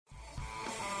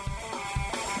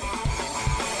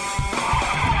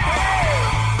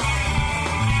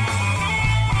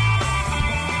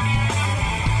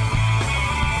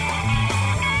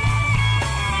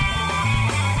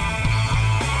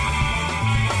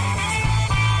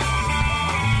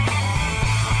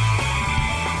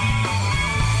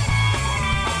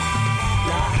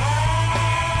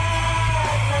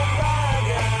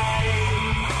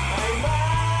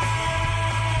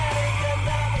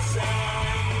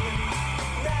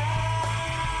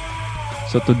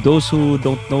So to those who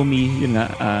don't know me, yun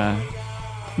nga,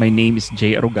 my name is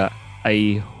Jay Aruga.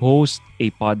 I host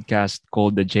a podcast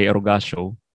called The Jay Aruga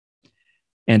Show.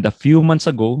 And a few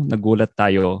months ago, nagulat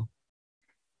tayo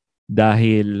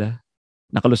dahil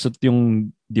nakalusot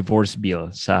yung divorce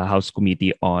bill sa House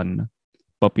Committee on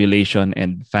Population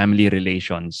and Family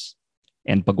Relations.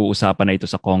 And pag-uusapan na ito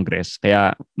sa Congress.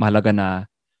 Kaya mahalaga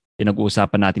na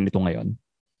pinag-uusapan natin ito ngayon.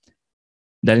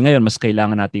 Dahil ngayon, mas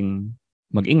kailangan nating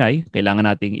mag-ingay, kailangan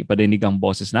nating ipadinig ang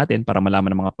boses natin para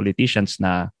malaman ng mga politicians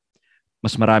na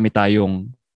mas marami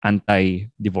tayong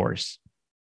anti-divorce.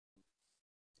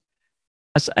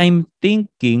 As I'm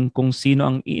thinking kung sino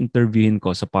ang i-interviewin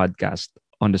ko sa podcast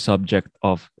on the subject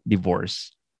of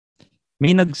divorce,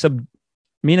 may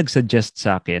nagsuggest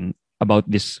sa akin about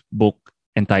this book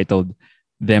entitled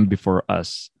Them Before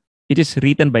Us. It is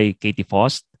written by Katie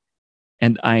Faust,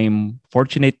 and I'm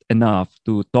fortunate enough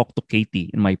to talk to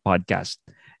Katie in my podcast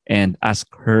and ask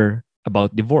her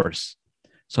about divorce.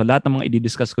 So lahat ng mga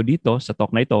i-discuss ko dito sa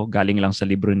talk na ito galing lang sa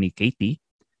libro ni Katie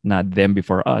na Them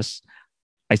Before Us.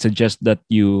 I suggest that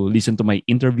you listen to my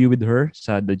interview with her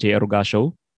sa The Jay Aruga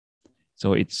Show.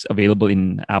 So it's available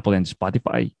in Apple and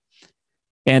Spotify.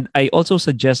 And I also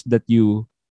suggest that you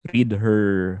read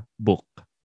her book.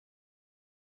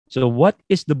 So what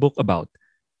is the book about?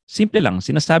 Simple lang,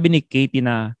 sinasabi ni Katie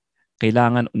na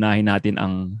kailangan unahin natin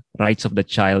ang rights of the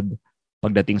child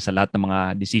pagdating sa lahat ng mga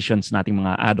decisions nating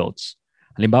mga adults.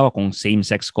 Halimbawa, kung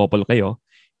same-sex couple kayo,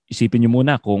 isipin niyo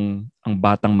muna kung ang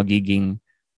batang magiging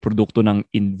produkto ng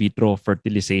in vitro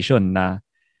fertilization na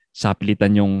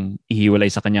sapilitan yung ihiwalay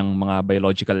sa kanyang mga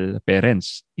biological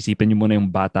parents. Isipin niyo muna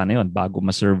yung bata na yon bago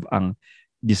ma-serve ang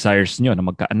desires niyo na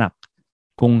magkaanak.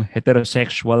 Kung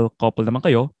heterosexual couple naman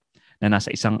kayo na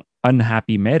nasa isang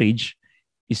unhappy marriage,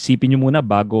 isipin niyo muna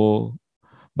bago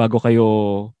kayo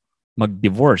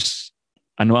mag-divorce,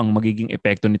 ano ang magiging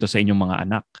epekto nito sa inyong mga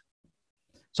anak.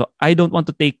 So I don't want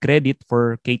to take credit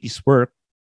for Katie's work.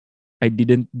 I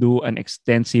didn't do an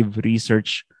extensive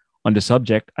research on the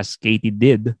subject as Katie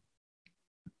did.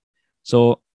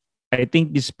 So I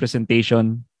think this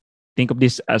presentation, think of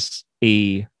this as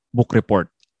a book report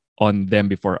on Them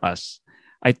Before Us.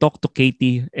 I talked to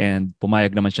Katie and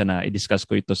pumayag naman siya na i-discuss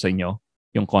ko ito sa inyo,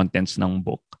 yung contents ng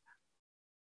book.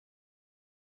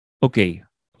 Okay,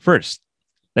 first,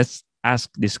 let's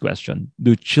ask this question.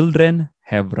 Do children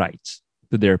have rights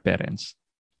to their parents?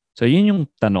 So yun yung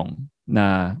tanong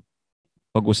na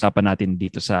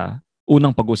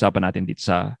unang pag-usapan natin dito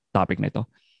sa topic na ito.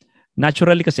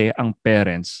 Naturally kasi, ang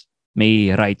parents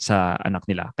may right sa anak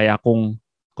nila. Kaya kung,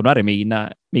 kunwari,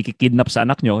 may kikidnap sa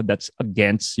anak nyo, that's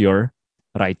against your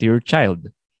right to your child.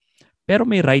 Pero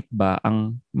may right ba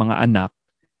ang mga anak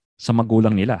sa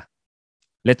magulang nila?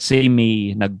 Let's say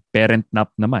may nag-parent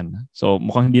nap naman. So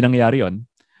mukhang hindi nangyayari yon.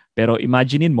 Pero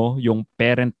imaginein mo yung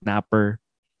parent napper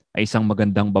ay isang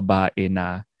magandang babae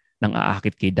na nang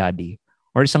aakit kay daddy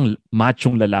or isang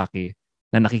machong lalaki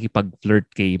na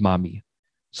nakikipag-flirt kay mommy.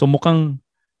 So mukhang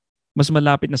mas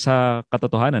malapit na sa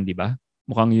katotohanan, di ba?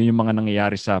 Mukhang yun yung mga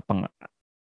nangyayari sa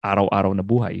pang-araw-araw na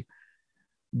buhay.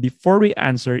 Before we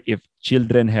answer if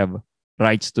children have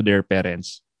rights to their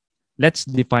parents, let's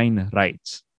define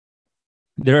rights.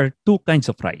 There are two kinds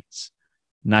of rights,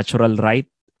 natural right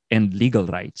and legal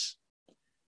rights.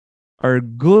 Our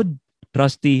good,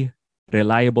 trusty,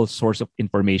 reliable source of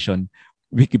information,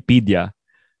 Wikipedia,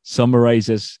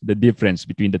 summarizes the difference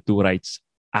between the two rights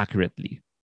accurately.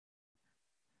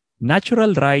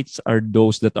 Natural rights are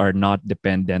those that are not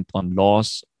dependent on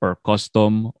laws or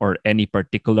custom or any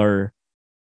particular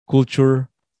culture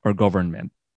or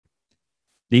government.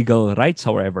 Legal rights,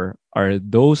 however, are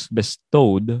those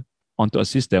bestowed onto a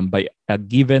system by a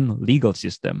given legal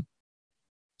system.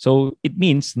 So it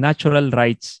means natural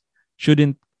rights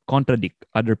shouldn't contradict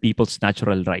other people's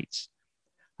natural rights.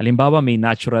 Halimbawa, may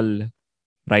natural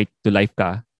right to life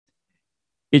ka,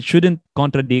 it shouldn't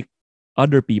contradict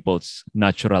other people's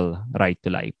natural right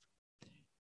to life.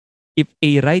 If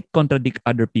a right contradict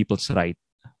other people's right,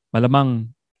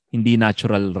 malamang hindi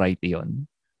natural right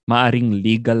iyon. Maaring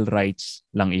legal rights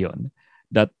lang iyon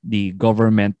that the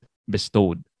government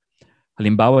bestowed.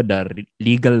 Halimbawa, the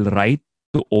legal right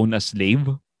to own a slave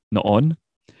noon.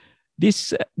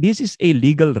 This is a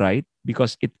legal right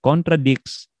because it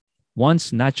contradicts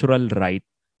one's natural right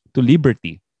to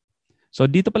liberty. So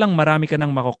dito pa lang marami ka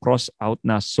nang mako-cross out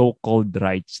na so-called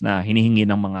rights na hinihingi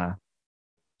ng mga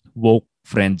woke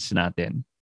friends natin.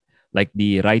 Like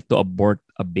the right to abort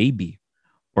a baby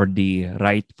or the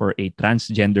right for a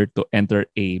transgender to enter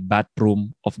a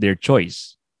bathroom of their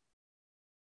choice.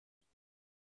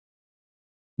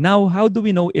 Now, how do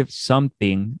we know if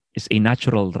something is a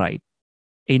natural right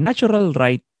A natural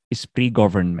right is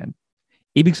pre-government.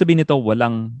 Ibig sabihin nito,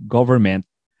 walang government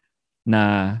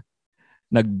na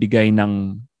nagbigay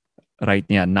ng right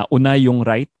niya. Nauna yung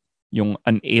right, yung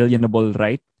unalienable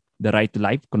right, the right to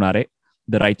life, kunwari,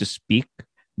 the right to speak,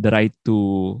 the right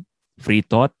to free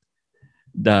thought.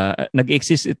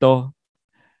 Nag-exist ito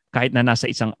kahit na nasa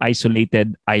isang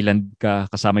isolated island ka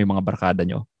kasama yung mga barkada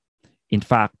nyo. In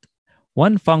fact,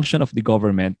 one function of the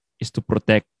government is to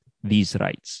protect these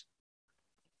rights.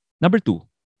 Number 2,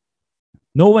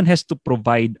 no one has to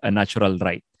provide a natural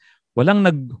right. Walang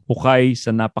naghukay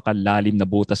sa napakalalim na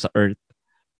butas sa earth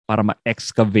para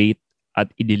ma-excavate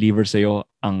at i-deliver sa'yo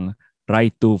ang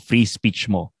right to free speech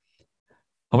mo.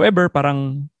 However,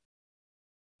 parang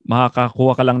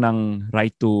makakakuha ka lang ng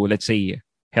right to, let's say,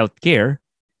 healthcare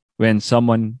when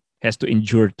someone has to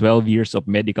endure 12 years of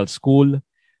medical school,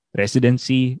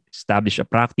 residency, establish a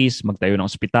practice, magtayo ng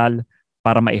ospital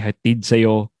para maihatid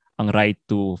sa'yo ang right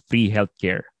to free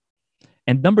healthcare.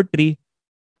 And number 3,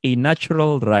 a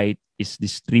natural right is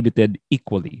distributed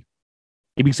equally.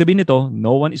 Ibig sabihin nito,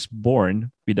 no one is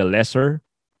born with a lesser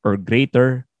or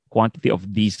greater quantity of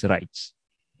these rights.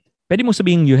 Pwede mo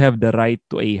sabihin you have the right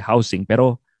to a housing,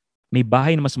 pero may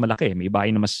bahay na mas malaki, may bahay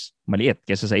na mas maliit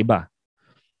kaysa sa iba.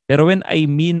 Pero when I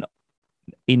mean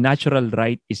a natural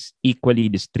right is equally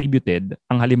distributed,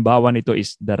 ang halimbawa nito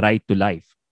is the right to life.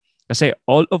 Kasi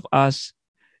all of us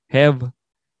have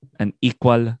an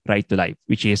equal right to life,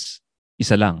 which is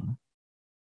isa lang.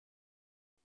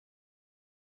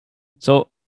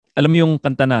 So, alam mo yung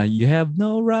kanta na, you have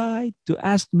no right to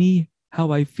ask me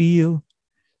how I feel.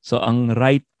 So, ang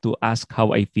right to ask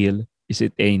how I feel, is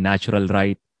it a natural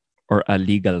right or a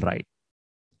legal right?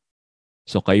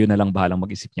 So, kayo na lang bahalang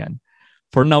mag-isip niyan.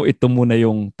 For now, ito muna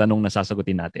yung tanong na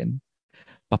sasagutin natin.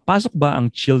 Papasok ba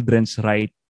ang children's right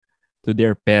to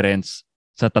their parents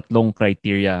sa tatlong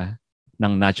criteria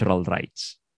ng natural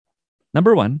rights?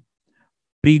 Number 1,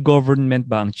 pre-government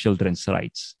ba ang children's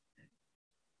rights?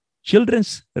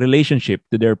 Children's relationship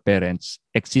to their parents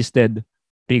existed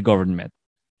pre-government.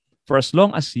 For as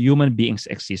long as human beings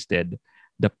existed,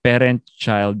 the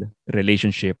parent-child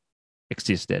relationship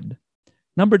existed.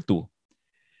 Number 2,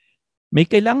 may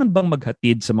kailangan bang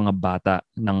maghatid sa mga bata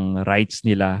ng rights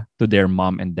nila to their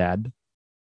mom and dad?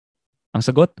 Ang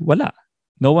sagot, wala.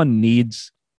 No one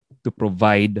needs to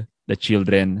provide the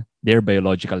children their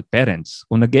biological parents.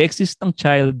 Kung nag-exist ang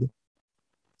child,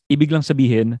 ibig lang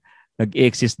sabihin,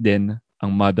 nag-exist din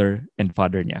ang mother and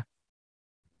father niya.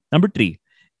 Number 3,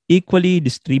 equally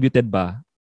distributed ba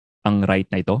ang right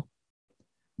na ito?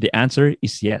 The answer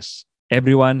is yes.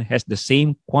 Everyone has the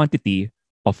same quantity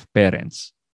of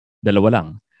parents. Dalawa lang.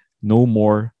 No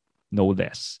more, no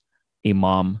less. A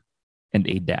mom and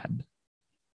a dad.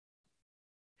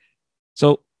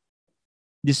 So,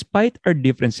 despite our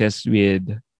differences with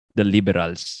the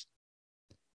liberals,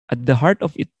 at the heart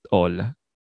of it all,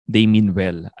 they mean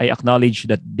well. I acknowledge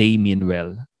that they mean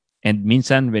well. And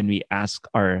minsan when we ask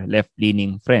our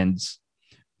left-leaning friends,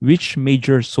 which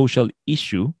major social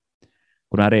issue,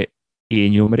 kunwari,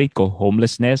 i-enumerate ko,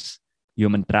 homelessness,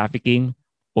 human trafficking,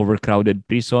 overcrowded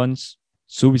prisons,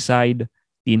 suicide,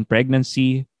 teen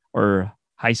pregnancy, or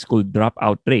high school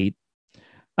dropout rate,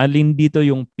 alin dito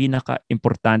yung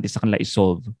pinaka-importante sa kanila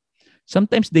isolve?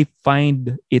 Sometimes they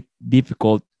find it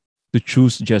difficult to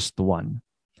choose just one.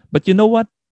 But you know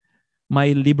what?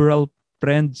 My liberal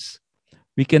friends,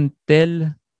 we can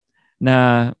tell you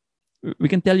na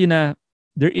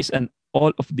there is an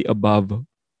all of the above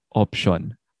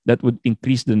option that would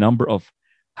increase the number of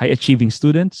high-achieving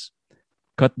students,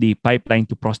 cut the pipeline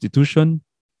to prostitution,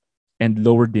 and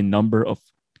lower the number of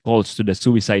calls to the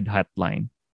suicide hotline.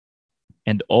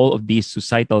 And all of these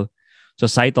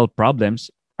societal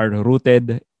problems are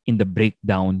rooted in the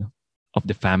breakdown of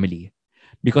the family.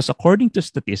 Because according to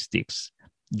statistics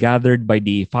gathered by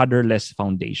the Fatherless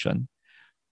Foundation,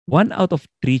 1 out of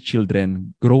 3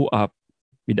 children grow up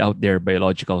without their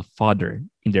biological father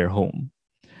in their home.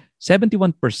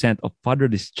 71% of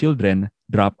fatherless children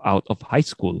drop out of high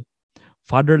school.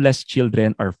 Fatherless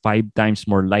children are 5 times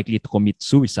more likely to commit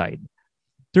suicide,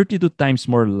 32 times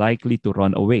more likely to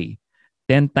run away,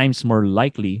 10 times more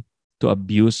likely to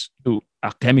abuse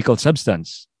a chemical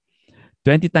substance,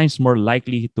 20 times more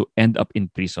likely to end up in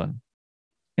prison.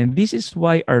 And this is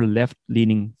why our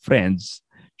left-leaning friends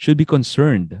should be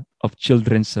concerned of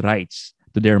children's rights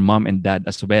to their mom and dad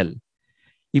as well.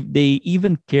 If they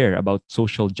even care about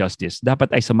social justice,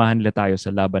 dapat ay samahan nila tayo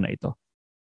sa laban na ito.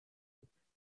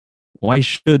 Why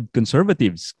should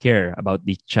conservatives care about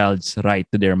the child's right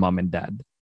to their mom and dad?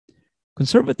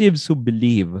 Conservatives who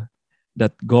believe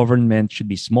that government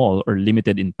should be small or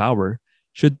limited in power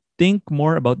should think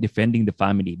more about defending the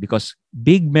family because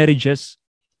big marriages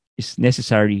is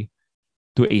necessary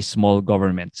to a small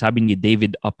government. Sabi ni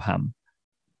David Upham.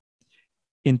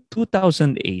 In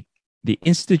 2008, the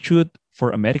Institute for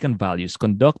American Values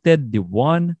conducted the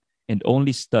one and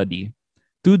only study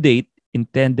to date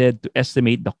intended to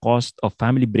estimate the cost of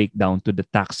family breakdown to the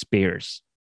taxpayers.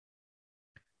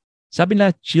 Sabi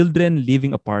nila, children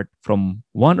living apart from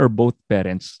one or both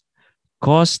parents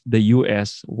cost the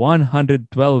US $112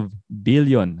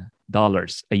 billion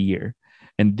a year.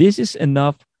 And this is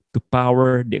enough to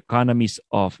power the economies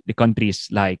of the countries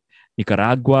like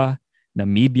Nicaragua,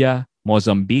 Namibia,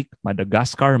 Mozambique,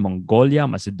 Madagascar, Mongolia,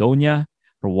 Macedonia,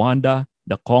 Rwanda,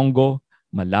 the Congo,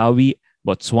 Malawi,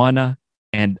 Botswana,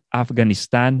 and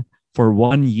Afghanistan for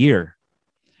 1 year.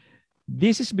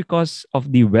 This is because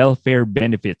of the welfare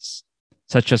benefits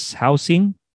such as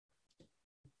housing,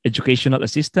 educational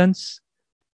assistance,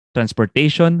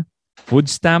 transportation,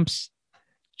 food stamps,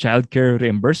 childcare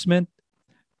reimbursement,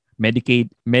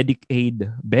 Medicaid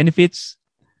benefits.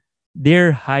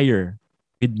 They're higher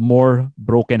with more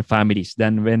broken families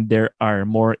than when there are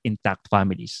more intact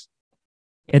families.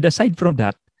 And aside from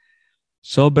that,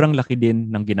 sobrang laki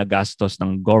din ng ginagastos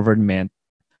ng government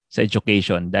sa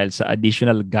education dahil sa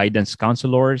additional guidance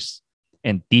counselors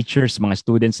and teachers, mga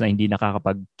students na hindi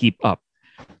nakakapag-keep up.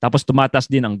 Tapos tumataas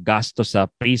din ang gastos sa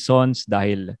prisons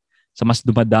dahil sa mas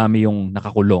dumadami yung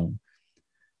nakakulong.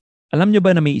 Alam nyo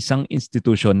ba na may isang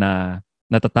institution na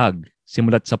natatag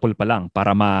simulat sa pool pa lang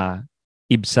para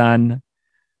maibsan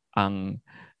ang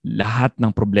lahat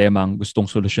ng problema ang gustong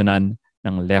solusyonan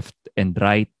ng left and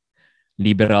right,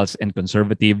 liberals and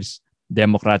conservatives,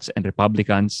 Democrats and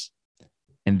Republicans,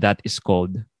 and that is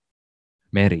called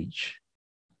marriage.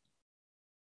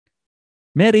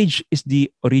 Marriage is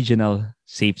the original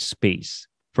safe space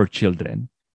for children.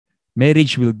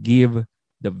 Marriage will give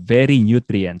the very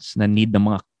nutrients na need ng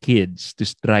mga kids to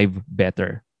strive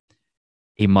better.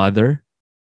 A mother,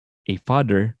 a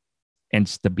father, and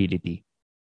stability.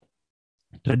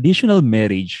 Traditional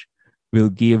marriage will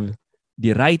give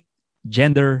the right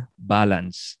gender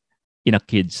balance in a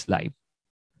kid's life.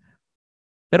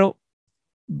 Pero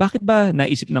bakit ba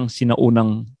naisip ng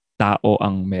sinaunang tao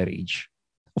ang marriage?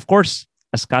 Of course,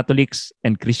 as Catholics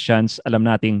and Christians, alam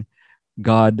nating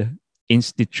God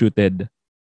instituted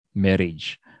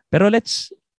marriage. Pero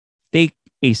let's take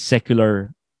a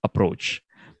secular approach.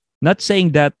 Not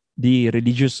saying that the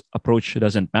religious approach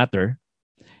doesn't matter.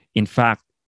 In fact,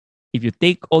 if you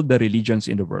take all the religions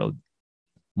in the world,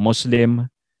 Muslim,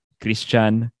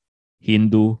 Christian,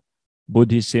 Hindu,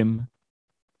 Buddhism,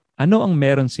 ano ang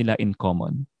meron sila in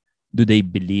common? Do they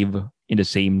believe in the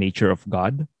same nature of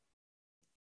God?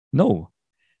 No.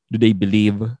 Do they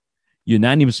believe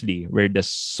unanimously where the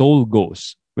soul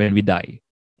goes when we die?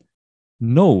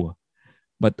 No.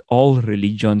 But all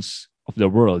religions of the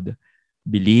world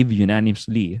believe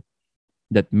unanimously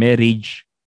that marriage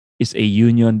is a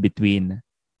union between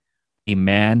a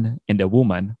man and a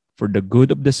woman for the good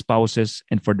of the spouses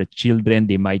and for the children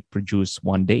they might produce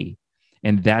one day.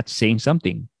 And that's saying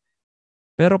something.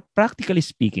 Pero practically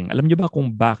speaking, alam niyo ba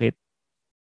kung bakit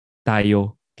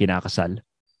tayo kinakasal?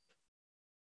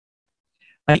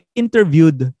 I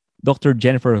interviewed Dr.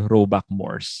 Jennifer Robach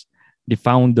Morse, the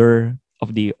founder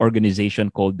of the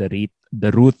organization called the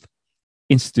Ruth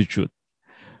Institute.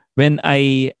 When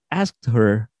I asked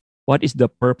her what is the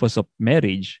purpose of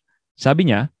marriage, sabi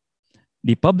niya,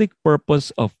 the public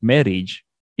purpose of marriage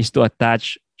is to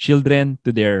attach children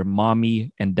to their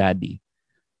mommy and daddy.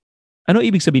 Ano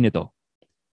ibig sabihin nito?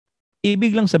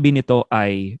 Ibig lang sabihin nito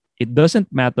ay it doesn't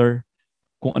matter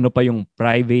kung ano pa yung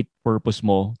private purpose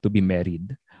mo to be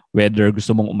married. Whether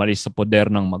gusto mong umalis sa poder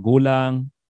ng magulang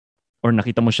or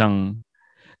nakita mo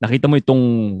itong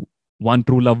one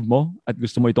true love mo at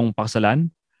gusto mo itong pakasalan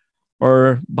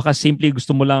or baka simply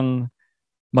gusto mo lang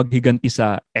maghiganti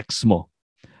sa ex mo.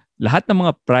 Lahat ng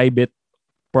mga private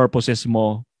purposes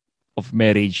mo of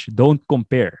marriage don't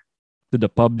compare to the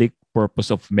public purpose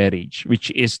of marriage, which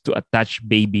is to attach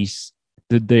babies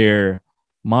to their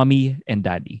mommy and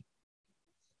daddy.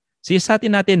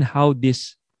 Siyasatin natin how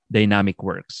this dynamic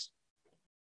works.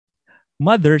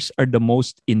 Mothers are the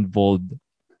most involved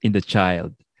in the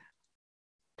child.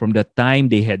 From the time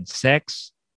they had sex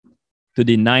to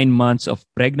the 9 months of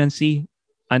pregnancy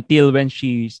until when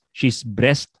she's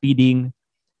breastfeeding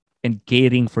and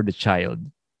caring for the child.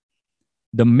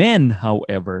 The men,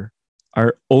 however,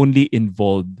 are only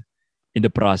involved in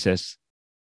the process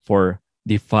for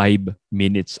the 5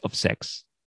 minutes of sex.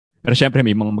 Pero syempre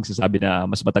may mga magsasabi na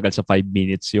mas matagal sa 5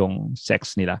 minutes yung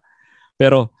sex nila.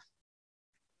 Pero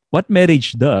what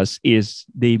marriage does is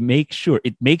it makes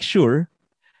sure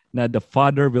na the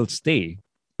father will stay.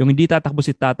 Yung hindi tatakbo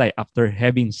si tatay after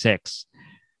having sex.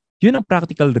 Yun ang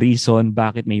practical reason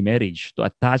bakit may marriage, to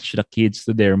attach the kids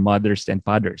to their mothers and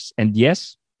fathers. And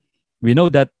yes, we know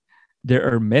that there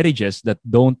are marriages that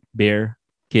don't bear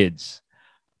kids.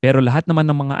 Pero lahat naman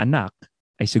ng mga anak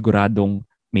ay siguradong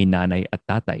may nanay at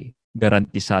tatay.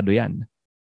 Garantisado yan.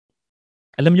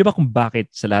 Alam niyo ba kung bakit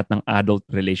sa lahat ng adult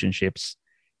relationships,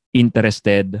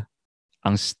 interested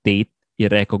ang state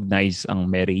i-recognize ang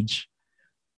marriage?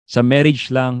 Sa marriage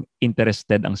lang,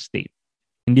 interested ang state.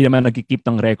 Hindi naman nagkikip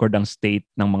ng record ang state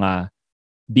ng mga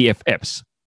BFFs,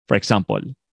 for example.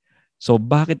 So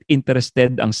bakit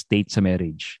interested ang state sa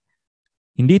marriage?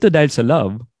 Hindi ito dahil sa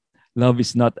love. Love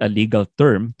is not a legal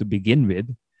term to begin with.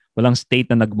 Walang state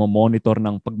na nagmo-monitor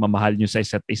ng pagmamahal nyo sa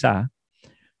isa't isa.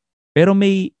 Pero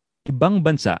may ibang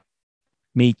bansa,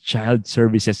 may child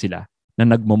services sila na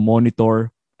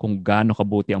nagmo-monitor kung gaano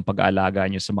kabuti ang pag-aalaga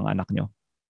nyo sa mga anak nyo.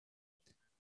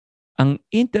 Ang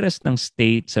interest ng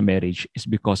state sa marriage is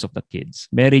because of the kids.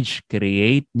 Marriage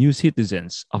create new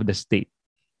citizens of the state.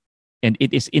 And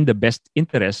it is in the best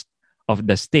interest of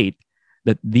the state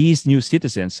that these new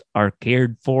citizens are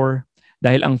cared for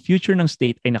dahil ang future ng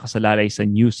state ay nakasalalay sa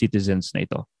new citizens na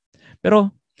ito. Pero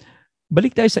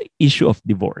balik tayo sa issue of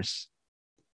divorce.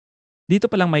 Dito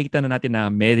pa lang makikita na natin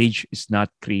na marriage is not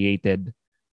created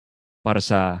para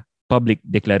sa public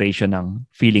declaration ng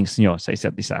feelings nyo sa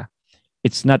isa't isa.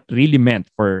 It's not really meant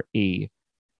for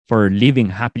living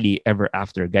happily ever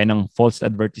after, gaya ng false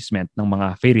advertisement ng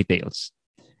mga fairy tales.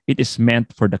 It is meant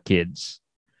for the kids.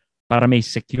 Para may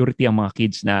security ang mga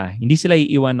kids na hindi sila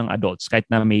iiwan ng adults kahit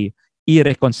na may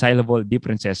irreconcilable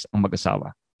differences ang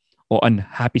mag-asawa o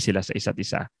unhappy sila sa isa't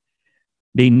isa.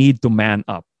 They need to man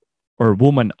up or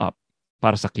woman up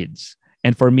para sa kids.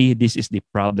 And for me, this is the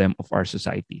problem of our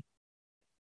society.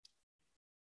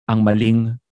 Ang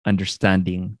maling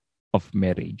understanding of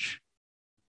marriage.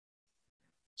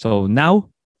 So now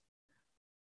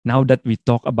that we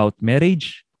talk about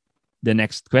marriage, the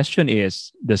next question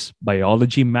is, does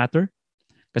biology matter?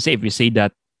 Kasi if we say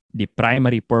that the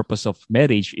primary purpose of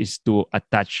marriage is to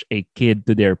attach a kid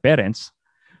to their parents,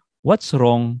 what's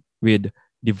wrong with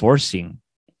divorcing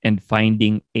and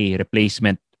finding a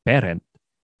replacement parent,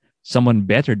 someone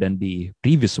better than the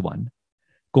previous one?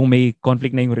 Kung may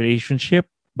conflict na yung relationship,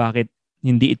 bakit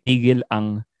hindi itigil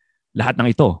ang lahat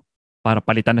ng ito para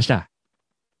palitan na siya?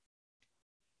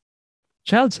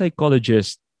 Child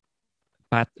psychologist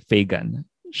Pat Fagan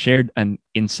shared an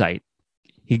insight.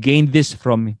 He gained this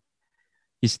from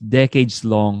his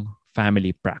decades-long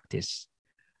family practice.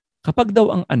 Kapag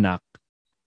daw ang anak,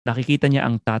 nakikita niya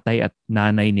ang tatay at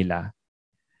nanay nila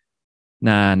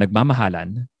na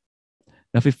nagmamahalan,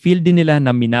 nafe-feel din nila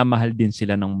na minamahal din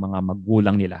sila ng mga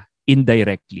magulang nila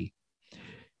indirectly.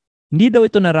 Hindi daw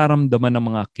ito nararamdaman ng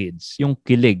mga kids, yung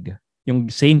kilig, yung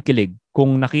same kilig,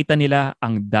 kung nakita nila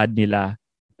ang dad nila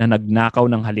na nagnakaw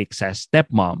ng halik sa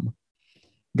stepmom,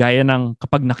 gaya ng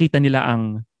kapag nakita nila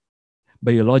ang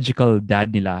biological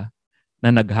dad nila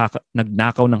na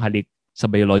nagnakaw ng halik sa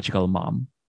biological mom.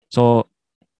 So,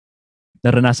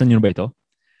 naranasan niyo ba ito?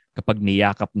 Kapag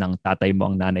niyakap ng tatay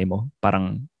mo ang nanay mo,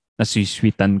 parang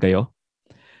nasisweetan kayo?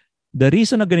 The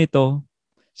reason na ganito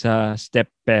sa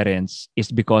step-parents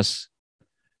is because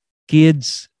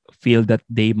kids feel that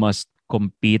they must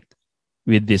compete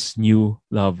with this new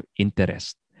love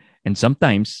interest. And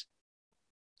sometimes,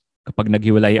 kapag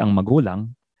naghiwalay ang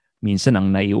magulang, minsan ang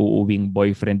naiuuwing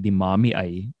boyfriend ni mommy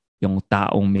ay yung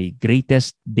taong may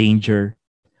greatest danger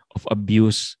of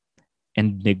abuse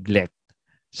and neglect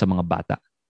sa mga bata.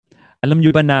 Alam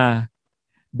niyo ba na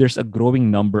there's a growing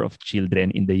number of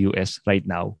children in the US right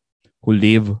now who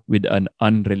live with an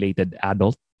unrelated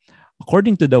adult?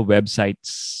 According to the website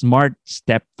Smart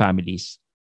Step Families,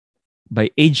 by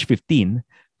age 15,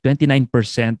 29%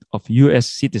 of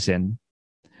US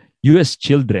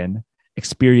children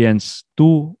experience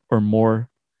two or more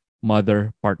mother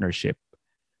partnership.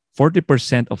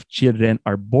 40% of children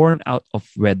are born out of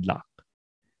wedlock.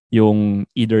 Yung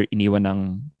either iniwan ng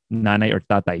nanay or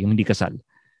tatay, yung hindi kasal.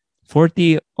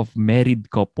 40 of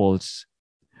married couples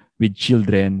with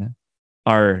children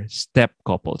are step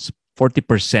couples.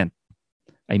 40%,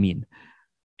 I mean.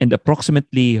 And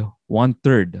approximately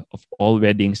 1/3 of all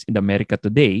weddings in America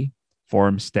today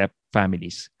form step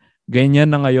families.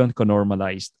 Ganyan na ngayon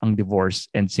ka-normalized ang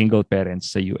divorce and single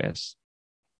parents sa US.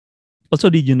 Also,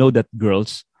 did you know that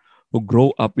girls who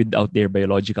grow up without their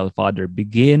biological father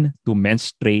begin to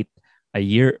menstruate a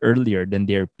year earlier than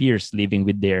their peers living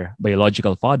with their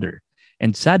biological father?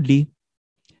 And sadly,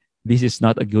 this is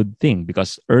not a good thing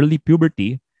because early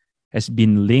puberty has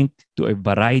been linked to a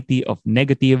variety of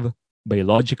negative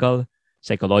biological,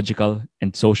 psychological,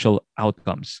 and social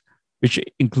outcomes, which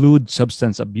include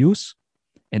substance abuse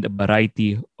and a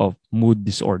variety of mood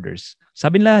disorders.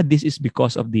 Sabi nila, this is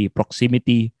because of the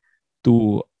proximity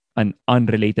to an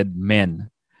unrelated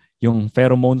man. Yung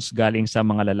pheromones galing sa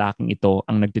mga lalaking ito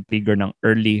ang nagtitrigger ng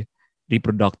early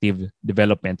reproductive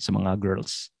development sa mga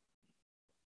girls.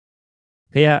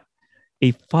 Kaya a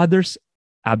father's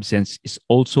absence is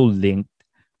also linked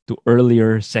to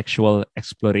earlier sexual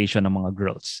exploration ng mga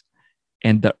girls.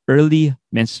 And the early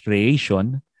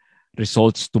menstruation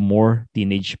results to more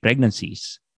teenage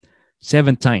pregnancies.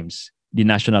 7 times the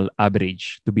national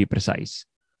average, to be precise.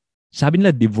 Sabi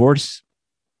nila, divorce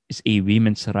is a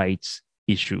women's rights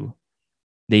issue.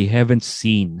 They haven't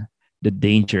seen the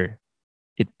danger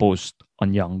it posed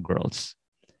on young girls.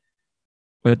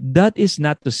 But that is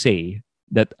not to say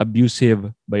that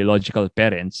abusive biological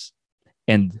parents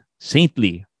and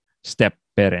saintly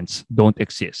step-parents don't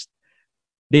exist.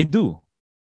 They do.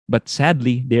 But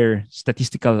sadly, they're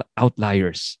statistical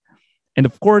outliers. And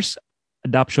of course,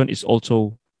 adoption is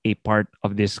also a part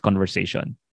of this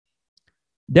conversation.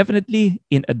 Definitely,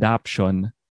 in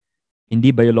adoption,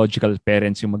 hindi biological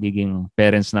parents yung magiging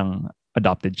parents ng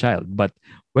adopted child. But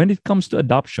when it comes to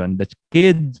adoption, the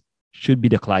kid should be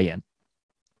the client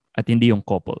at hindi yung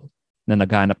couple na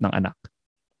naghanap ng anak.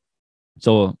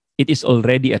 So, it is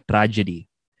already a tragedy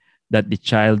that the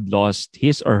child lost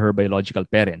his or her biological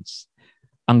parents.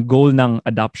 Ang goal ng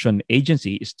adoption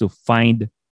agency is to find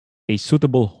a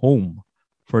suitable home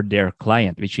for their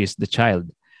client, which is the child.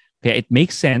 Kaya it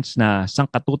makes sense na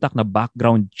sangkatutak na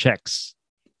background checks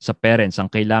sa parents ang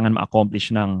kailangan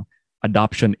ma-accomplish ng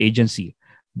adoption agency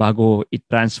bago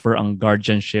i-transfer ang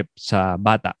guardianship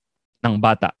ng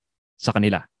bata sa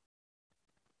kanila.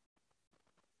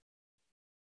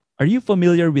 Are you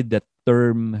familiar with the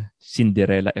term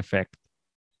Cinderella effect?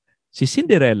 Si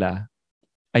Cinderella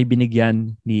ay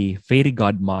binigyan ni fairy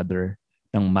godmother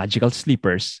ng magical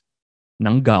slippers,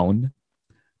 ng gown,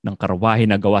 ng karwahe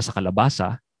na gawa sa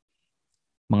kalabasa,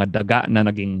 mga daga na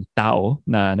naging tao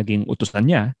na naging utusan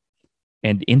niya,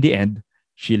 and in the end,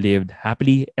 she lived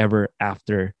happily ever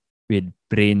after with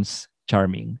Prince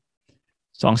Charming.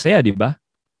 So ang saya, di ba?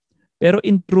 Pero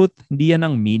in truth, hindi yan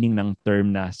ang meaning ng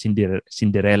term na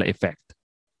Cinderella effect.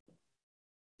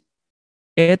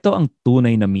 Ito ang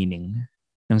tunay na meaning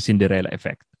ng Cinderella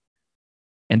effect.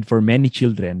 And for many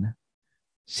children,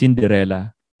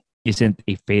 Cinderella isn't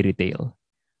a fairy tale.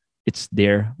 It's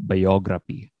their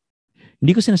biography.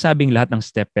 Hindi ko sinasabing lahat ng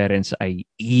step-parents ay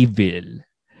evil.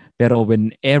 Pero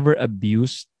whenever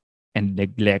abuse and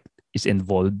neglect is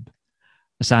involved,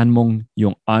 asahan mong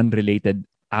yung unrelated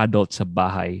adult sa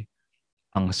bahay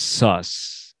ang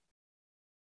sus.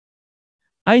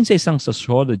 Ayon sa isang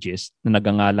sociologist na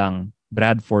nagangalang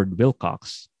Bradford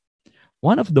Wilcox,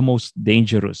 one of the most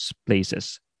dangerous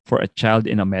places for a child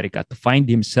in America to find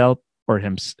himself or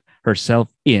herself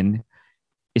in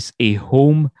is a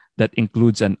home that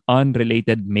includes an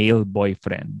unrelated male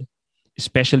boyfriend,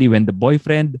 especially when the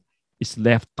boyfriend is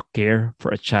left to care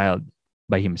for a child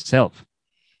by himself.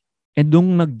 And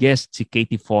nung nag-guest si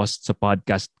Katie Faust sa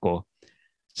podcast ko,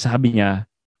 sabi niya,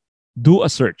 do a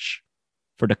search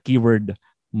for the keyword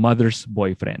mother's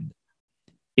boyfriend.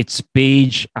 It's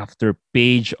page after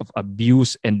page of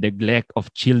abuse and neglect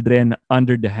of children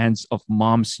under the hands of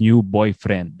mom's new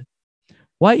boyfriend.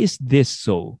 Why is this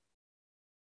so?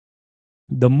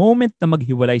 The moment na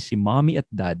maghiwalay si mommy at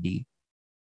daddy,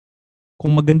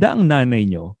 kung maganda ang nanay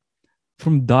nyo,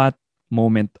 from that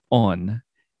moment on,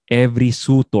 every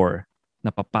suitor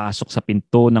na papasok sa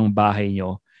pinto ng bahay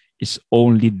nyo is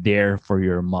only there for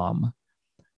your mom.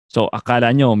 So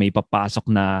akala nyo may papasok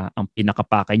na ang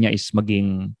pinakapakay niya is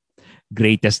maging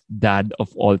greatest dad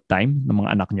of all time ng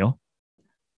mga anak nyo?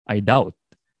 I doubt.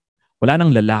 Wala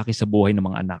nang lalaki sa buhay ng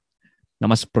mga anak na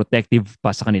mas protective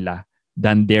pa sa kanila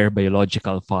than their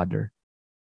biological father.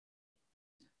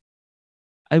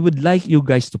 I would like you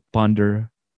guys to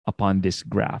ponder upon this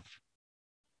graph.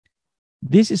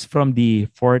 This is from the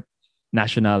 4th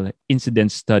National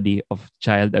Incident Study of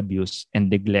Child Abuse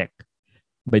and Neglect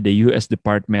by the U.S.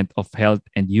 Department of Health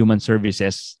and Human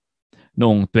Services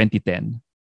noong 2010.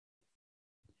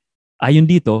 Ayon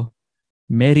dito,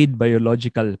 married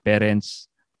biological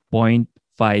parents,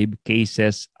 0.5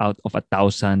 cases out of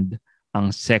 1,000 ang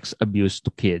sex abuse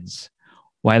to kids,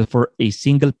 while for a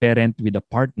single parent with a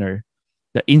partner,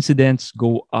 the incidents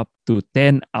go up to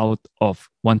 10 out of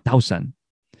 1,000.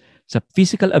 Sa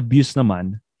physical abuse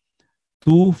naman,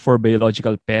 2 for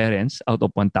biological parents out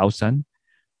of 1,000.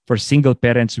 For single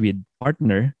parents with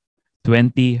partner,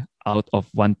 20 out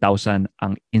of 1,000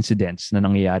 ang incidents na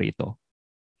nangyayari ito.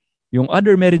 Yung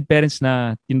other married parents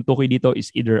na tinutukoy dito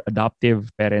is either adoptive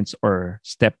parents or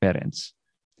step-parents.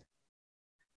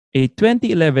 A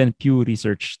 2011 Pew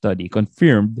Research study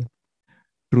confirmed,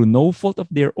 through no fault of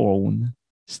their own,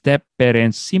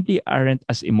 step-parents simply aren't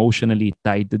as emotionally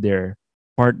tied to their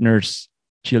partner's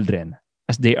children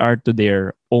as they are to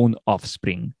their own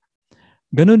offspring.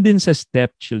 Ganun din sa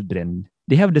stepchildren,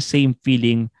 they have the same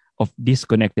feeling of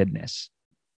disconnectedness.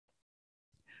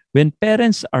 When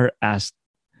parents are asked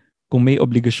kung may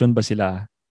obligasyon ba sila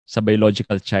sa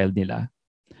biological child nila,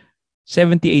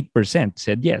 78%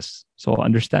 said yes. So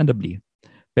understandably.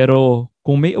 Pero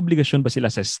kung may obligasyon ba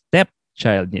sila sa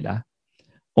stepchild nila,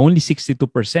 only 62%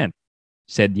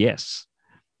 said yes.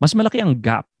 Mas malaki ang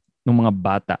gap ng mga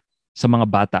bata sa mga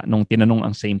bata nung tinanong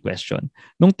ang same question.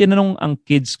 Nung tinanong ang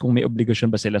kids kung may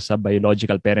obligasyon ba sila sa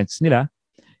biological parents nila,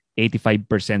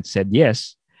 85% said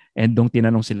yes. And nung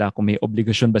tinanong sila kung may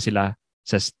obligasyon ba sila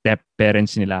sa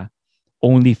step-parents nila,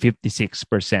 only 56%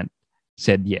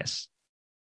 said yes.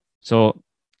 So,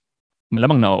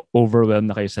 malamang na overwhelmed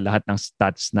na kayo sa lahat ng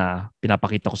stats na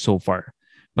pinapakita ko so far.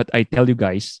 But I tell you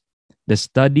guys, the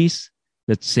studies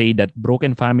that say that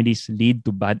broken families lead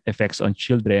to bad effects on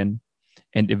children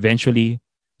and eventually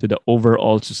to the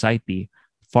overall society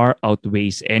far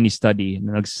outweighs any study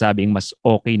na nagsasabing mas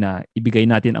okay na ibigay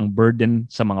natin ang burden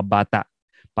sa mga bata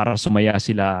para sumaya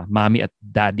sila mommy at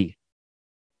daddy.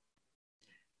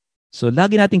 So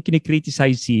lagi natin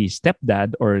kinikriticize si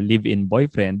stepdad or live-in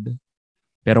boyfriend.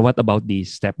 Pero what about the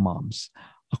stepmoms?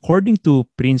 According to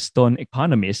Princeton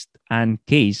economist Ann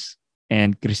Case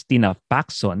and Christina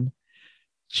Paxson,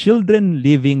 children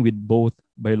living with both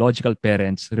biological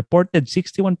parents reported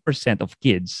 61% of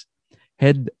kids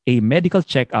had a medical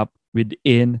checkup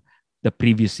within the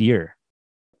previous year.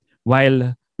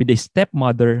 While with a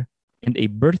stepmother and a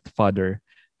birth father,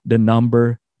 the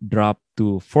number dropped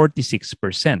to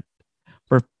 46%.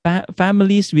 For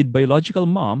families with biological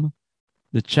mom,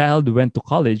 the child went to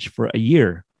college for a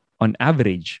year on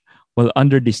average, while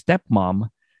under the stepmom,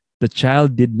 the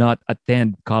child did not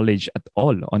attend college at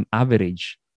all on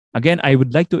average. Again, I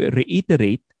would like to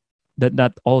reiterate that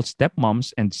not all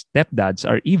stepmoms and stepdads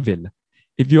are evil.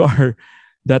 If you are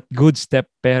that good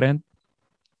step-parent,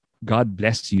 God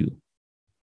bless you.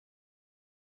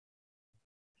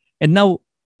 And now,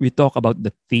 we talk about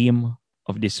the theme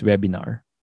of this webinar,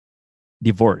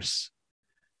 divorce.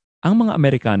 Ang mga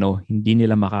Amerikano, hindi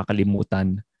nila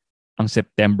makakalimutan ang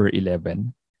September 11.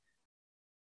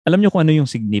 Alam niyo kung ano yung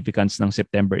significance ng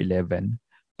September 11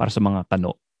 para sa mga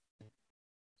Kano?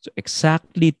 So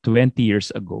exactly 20 years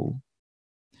ago,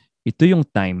 ito yung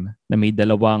time na may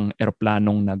dalawang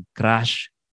eroplanong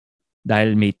nag-crash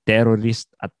dahil may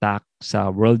terrorist attack sa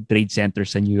World Trade Center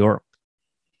sa New York.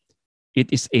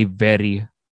 It is a very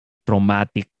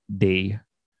traumatic day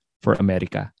for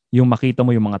America. Yung makita mo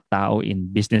yung mga tao in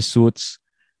business suits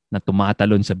na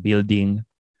tumatalon sa building,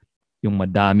 yung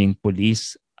madaming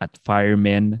police at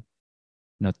firemen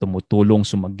na tumutulong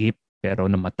sumagip pero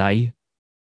namatay,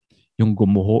 yung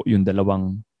gumuho yung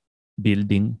dalawang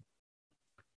building,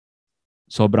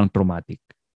 sobrang traumatic.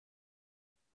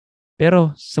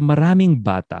 Pero sa maraming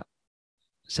bata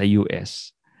sa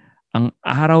US, ang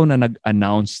araw na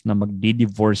nag-announce na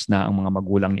magdi-divorce na ang mga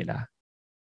magulang nila,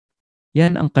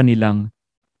 yan ang kanilang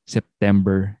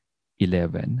September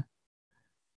 11.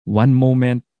 One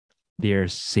moment, they're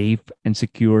safe and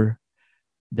secure.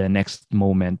 The next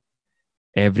moment,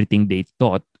 everything they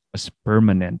thought was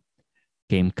permanent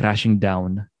came crashing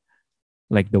down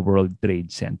like the World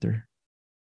Trade Center.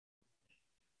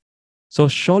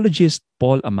 Sociologist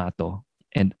Paul Amato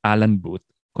and Alan Booth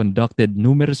conducted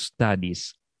numerous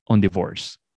studies on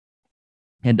divorce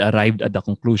and arrived at the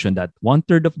conclusion that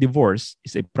 1/3 of divorce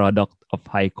is a product of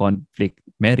high conflict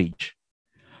marriage.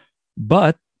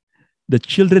 But the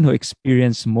children who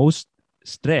experience most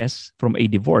stress from a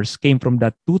divorce came from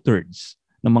that 2/3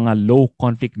 ng mga low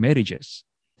conflict marriages.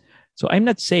 So I'm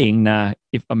not saying na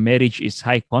if a marriage is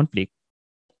high conflict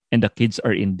and the kids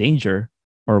are in danger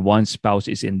or one spouse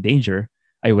is in danger,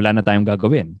 ay wala na tayong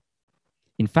gagawin.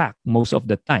 In fact, most of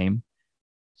the time,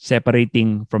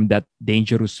 separating from that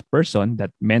dangerous person, that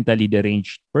mentally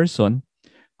deranged person,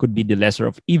 could be the lesser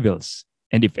of evils.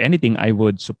 And if anything, I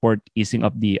would support easing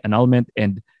up the annulment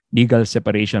and legal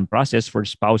separation process for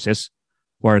spouses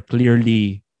who are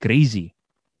clearly crazy.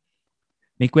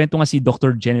 May kwento nga si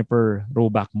Dr. Jennifer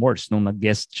Roback Morse nung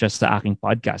nag-guest siya sa aking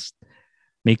podcast.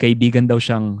 May kaibigan daw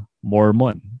siyang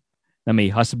Mormon na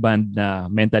may husband na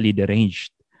mentally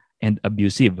deranged and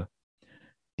abusive.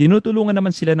 Tinutulungan naman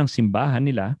sila ng simbahan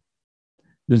nila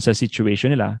dun sa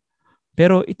situation nila.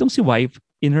 Pero itong si wife,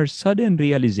 in her sudden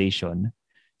realization,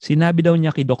 sinabi daw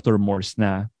niya kay Dr. Morse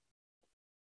na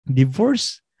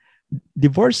Divorce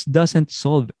divorce doesn't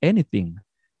solve anything.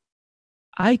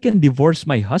 I can divorce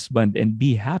my husband and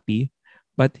be happy,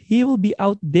 but he will be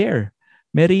out there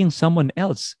marrying someone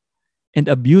else and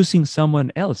abusing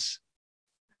someone else.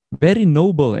 Very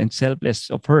noble and selfless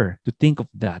of her to think of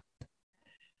that.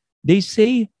 They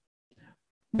say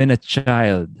when a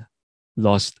child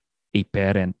lost a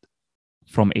parent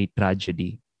from a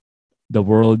tragedy, the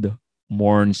world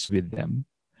mourns with them.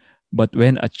 But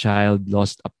when a child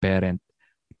lost a parent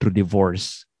through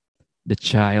divorce, the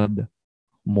child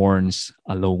mourns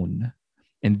alone.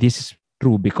 And this is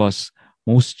true because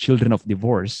most children of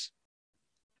divorce,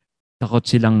 takot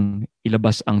silang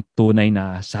ilabas ang tunay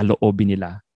na saloobin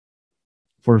nila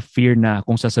for fear na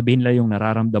kung sasabihin nila yung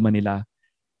nararamdaman nila,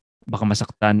 baka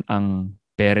masaktan ang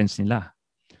parents nila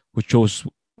who chose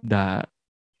the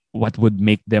what would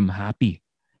make them happy.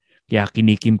 Kaya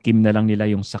kinikimkim na lang nila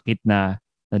yung sakit na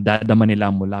nadadama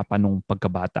nila mula pa nung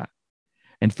pagkabata.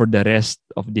 And for the rest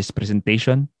of this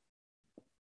presentation,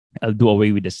 I'll do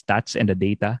away with the stats and the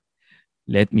data.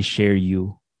 Let me share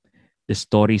you the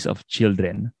stories of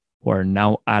children who are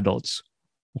now adults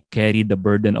who carry the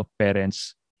burden of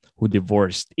parents who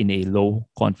divorced in a low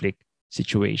conflict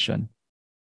situation.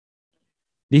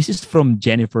 This is from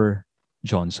Jennifer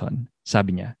Johnson.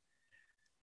 Sabi niya,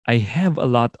 I have a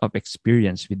lot of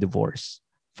experience with divorce,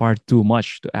 far too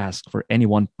much to ask for any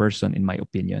one person in my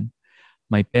opinion.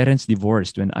 My parents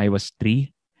divorced when I was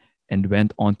 3 and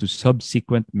went on to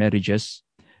subsequent marriages,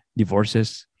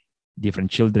 divorces, different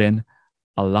children,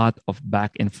 a lot of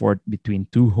back and forth between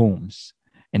two homes,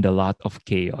 and a lot of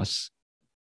chaos.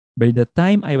 By the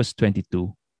time I was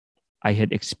 22, I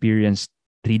had experienced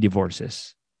 3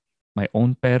 divorces. My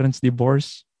own parents'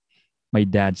 divorce, my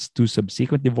dad's 2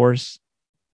 subsequent divorces.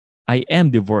 I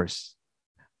am divorced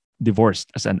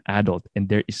as an adult, and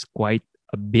there is quite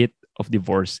a bit of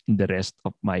divorce in the rest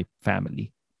of my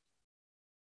family.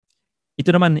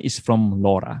 Ito naman is from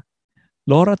Laura.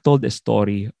 Laura told a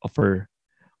story of her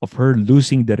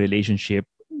losing the relationship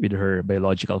with her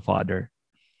biological father.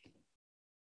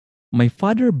 My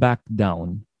father backed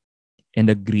down and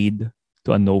agreed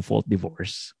to a no-fault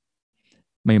divorce.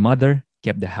 My mother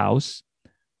kept the house.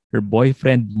 Her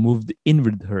boyfriend moved in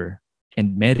with her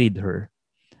and married her.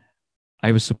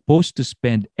 I was supposed to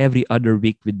spend every other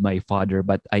week with my father,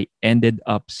 but I ended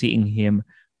up seeing him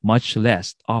much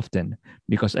less often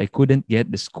because I couldn't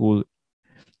get to school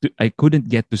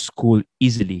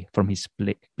easily from his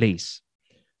place.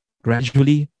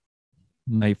 Gradually,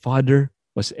 my father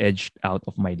was edged out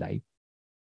of my life.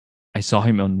 I saw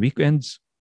him on weekends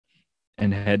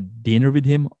and had dinner with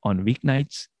him on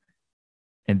weeknights,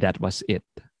 and that was it.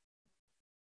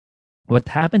 What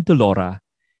happened to Laura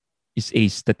is a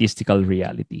statistical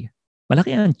reality.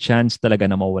 Malaki ang chance talaga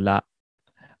na mawala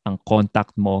ang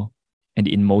contact mo, and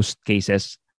in most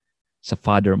cases, sa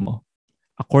father mo.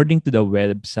 According to the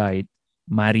website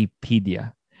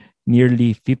Maripedia,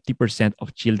 nearly 50%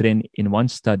 of children in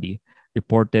one study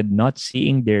reported not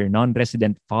seeing their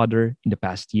non-resident father in the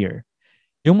past year.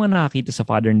 Yung mga nakakita sa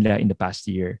father nila in the past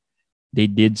year, they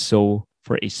did so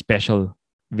for a special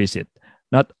visit,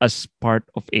 not as part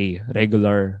of a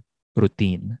regular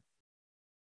routine.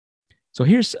 So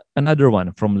here's another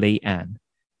one from Lay Ann.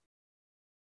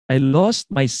 I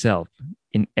lost myself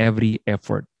in every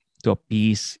effort to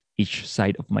appease each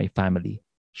side of my family.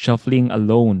 Shuffling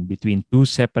alone between 2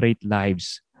 separate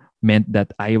lives meant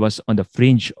that I was on the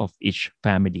fringe of each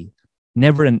family,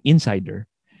 never an insider.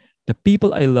 The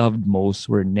people I loved most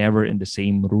were never in the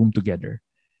same room together,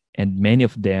 and many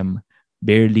of them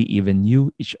barely even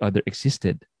knew each other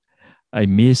existed. I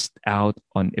missed out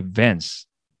on events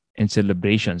and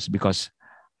celebrations because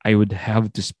I would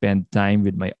have to spend time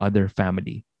with my other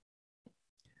family.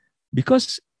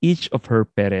 Because each of her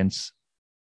parents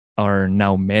are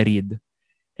now married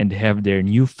and have their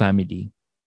new family,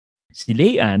 si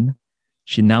Leanne,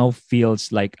 she now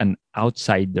feels like an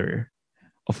outsider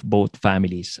of both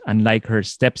families, unlike her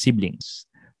step-siblings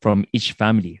from each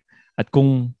family. At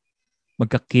kung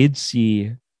magka-kids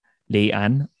si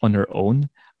Leanne on her own,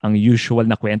 ang usual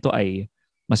na kwento ay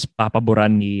mas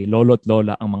papaboran ni lolo at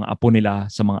lola ang mga apo nila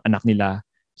sa mga anak nila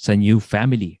sa new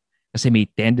family. Kasi may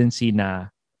tendency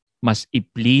na mas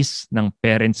i-please ng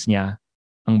parents niya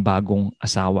ang bagong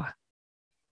asawa.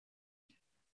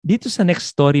 Dito sa next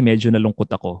story, medyo nalungkot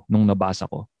ako nung nabasa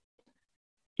ko.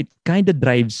 It kind of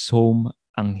drives home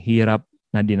ang hirap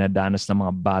na dinadanas ng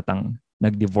mga batang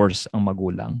nag-divorce ang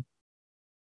magulang.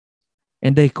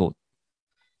 And I quote,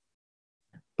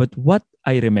 "But what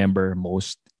I remember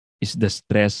most is the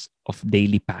stress of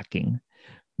daily packing,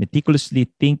 meticulously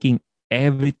thinking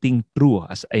everything through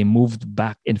as I moved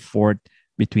back and forth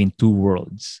between two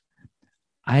worlds.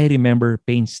 I remember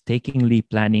painstakingly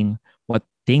planning what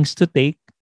things to take,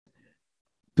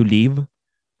 to leave,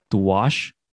 to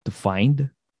wash, to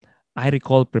find. I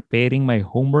recall preparing my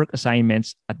homework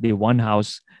assignments at the one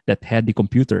house that had the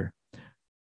computer,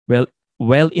 well,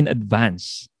 well in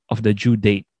advance of the due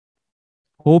date,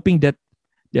 hoping that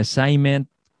the assignment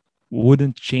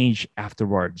wouldn't change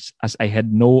afterwards as I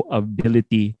had no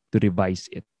ability to revise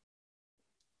it.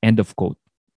 End of quote.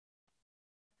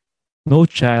 No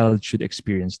child should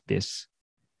experience this.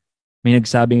 May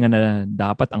nagsabi nga na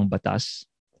dapat ang batas,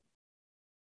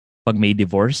 pag may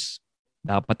divorce,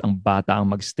 dapat ang bata ang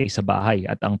magstay sa bahay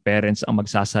at ang parents ang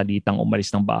magsasalitang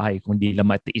umalis ng bahay kung di lang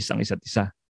matiis ang isa't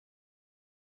isa.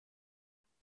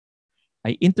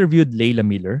 I interviewed Layla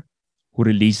Miller, who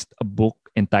released a book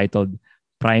entitled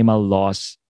Primal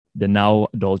Loss, The Now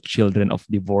Adult Children of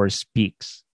Divorce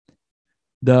Speaks.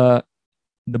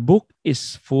 The book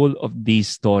is full of these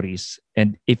stories,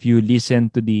 and if you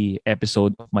listen to the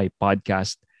episode of my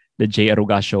podcast, The Jay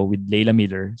Aruga Show with Layla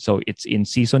Miller, so it's in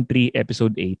Season 3,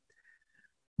 Episode 8,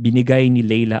 binigay ni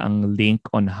Layla ang link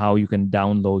on how you can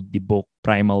download the book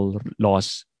Primal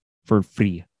Loss for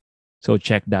free. So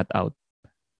check that out.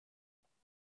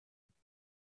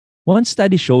 One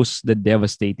study shows the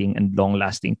devastating and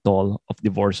long-lasting toll of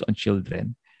divorce on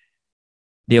children.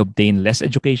 They obtain less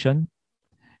education,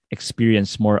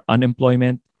 experience more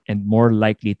unemployment, and more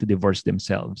likely to divorce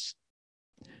themselves.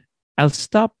 I'll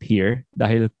stop here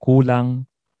dahil kulang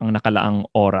ang nakalaang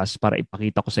oras para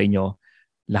ipakita ko sa inyo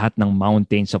lahat ng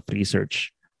mountains of research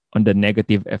on the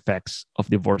negative effects of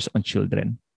divorce on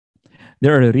children.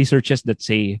 There are researches that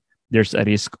say there's a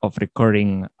risk of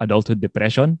recurring adulthood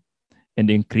depression and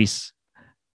increased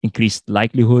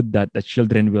likelihood that the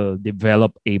children will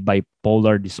develop a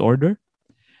bipolar disorder.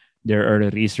 There are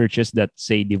researches that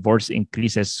say divorce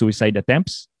increases suicide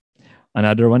attempts.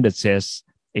 Another one that says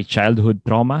a childhood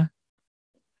trauma,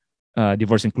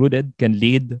 divorce included, can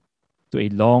lead to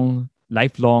a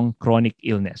lifelong chronic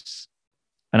illness.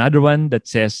 Another one that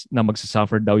says na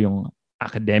magsasuffer daw yung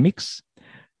academics.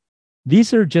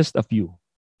 These are just a few.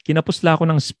 Kinapusla ko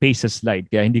ng space sa slide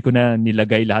kaya hindi ko na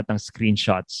nilagay lahat ng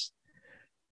screenshots.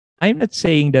 I'm not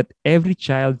saying that every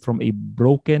child from a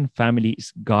broken family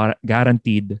is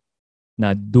guaranteed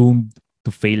na doomed to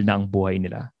fail na ang buhay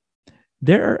nila.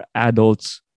 There are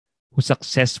adults who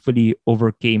successfully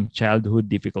overcame childhood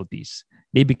difficulties.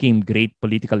 They became great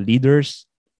political leaders,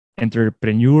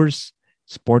 entrepreneurs,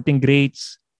 sporting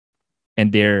greats,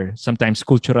 and they're sometimes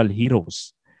cultural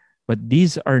heroes. But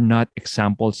these are not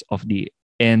examples of the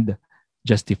end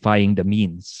justifying the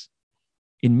means.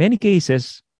 In many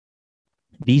cases,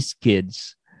 these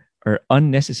kids are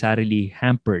unnecessarily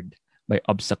hampered by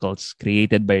obstacles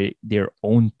created by their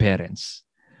own parents.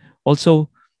 Also,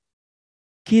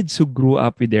 kids who grew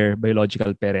up with their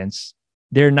biological parents,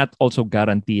 they're not also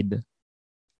guaranteed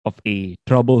of a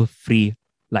trouble-free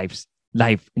life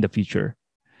in the future.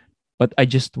 But I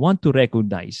just want to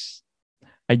recognize,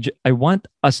 I want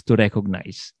us to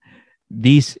recognize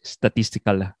these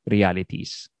statistical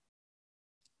realities.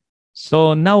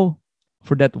 So now,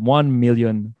 for that 1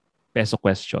 million peso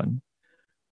question,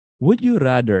 would you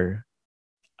rather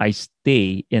I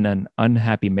stay in an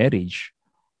unhappy marriage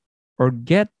or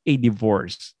get a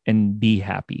divorce and be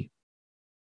happy?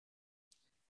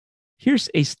 Here's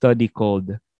a study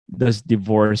called Does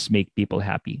Divorce Make People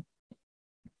Happy?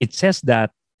 It says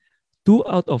that 2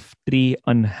 out of 3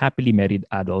 unhappily married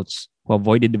adults who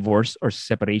avoided divorce or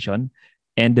separation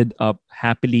ended up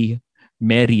happily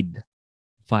married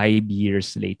 5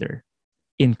 years later.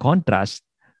 In contrast,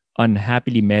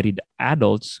 unhappily married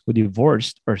adults who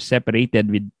divorced or separated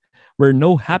were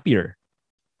no happier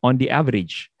on the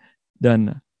average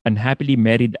than unhappily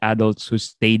married adults who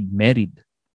stayed married.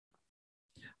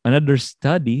 Another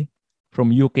study from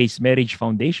UK's Marriage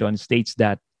Foundation states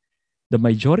that the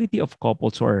majority of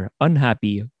couples who are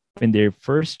unhappy when their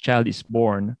first child is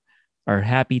born are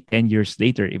happy 10 years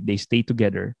later if they stay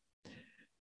together.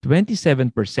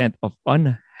 27% of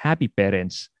unhappy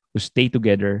parents who stay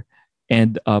together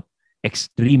end up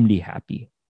extremely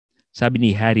happy. Sabi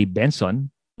ni Harry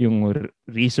Benson, yung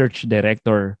research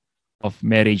director of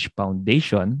Marriage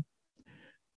Foundation,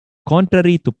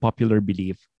 contrary to popular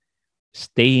belief,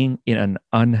 staying in an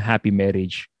unhappy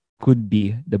marriage could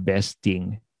be the best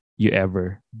thing you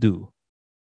ever do.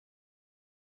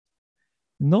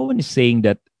 No one is saying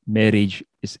that marriage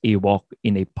is a walk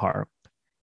in a park.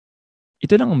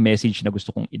 Ito lang ang message na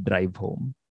gusto kong i-drive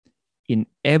home. In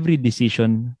every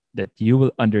decision that you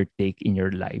will undertake in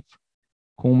your life,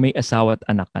 kung may asawa at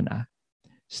anak ka na,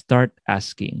 start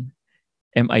asking,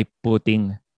 am I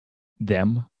putting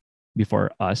them before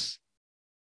us?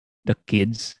 the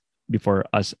kids before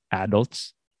us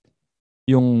adults.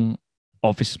 Yung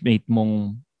office mate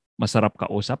mong masarap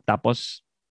kausap tapos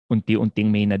unti-unting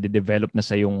may nade-develop na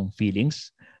sa yung feelings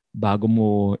bago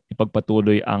mo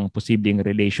ipagpatuloy ang posibleng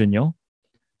relation nyo.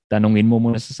 Tanungin mo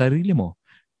muna sa sarili mo,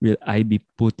 will I be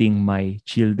putting my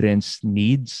children's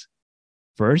needs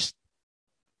first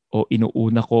o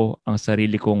inuuna ko ang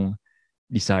sarili kong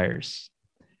desires?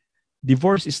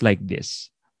 Divorce is like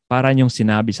this. Para niyong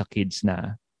sinabi sa kids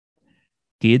na,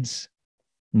 kids,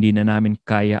 hindi na namin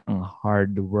kaya ang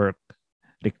hard work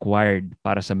required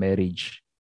para sa marriage.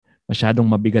 Masyadong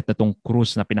mabigat na tong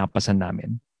krus na pinapasan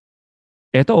namin.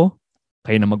 Eto,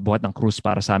 kayo na magbuhat ng krus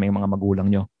para sa aming mga magulang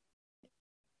nyo.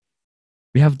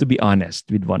 We have to be honest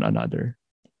with one another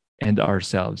and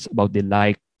ourselves about the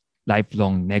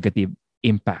lifelong negative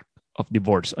impact of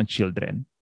divorce on children.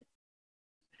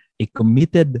 A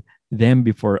committed them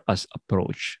before us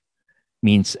approach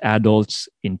means adults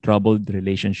in troubled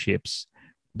relationships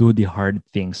do the hard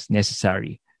things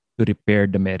necessary to repair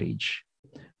the marriage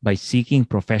by seeking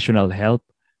professional help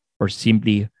or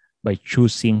simply by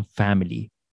choosing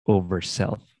family over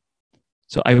self.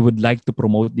 So I would like to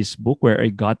promote this book where I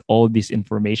got all this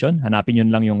information. Hanapin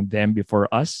yun lang yung Them Before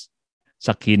Us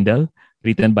sa Kindle,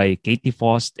 written by Katie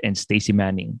Faust and Stacey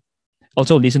Manning.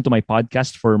 Also, listen to my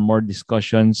podcast for more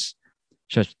discussions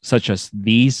such as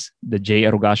these, the J.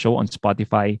 Aruga Show on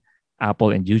Spotify,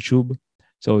 Apple, and YouTube.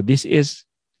 So this is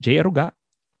J. Aruga.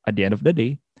 At the end of the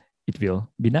day, it will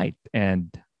be night.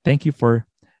 And thank you for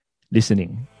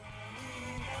listening.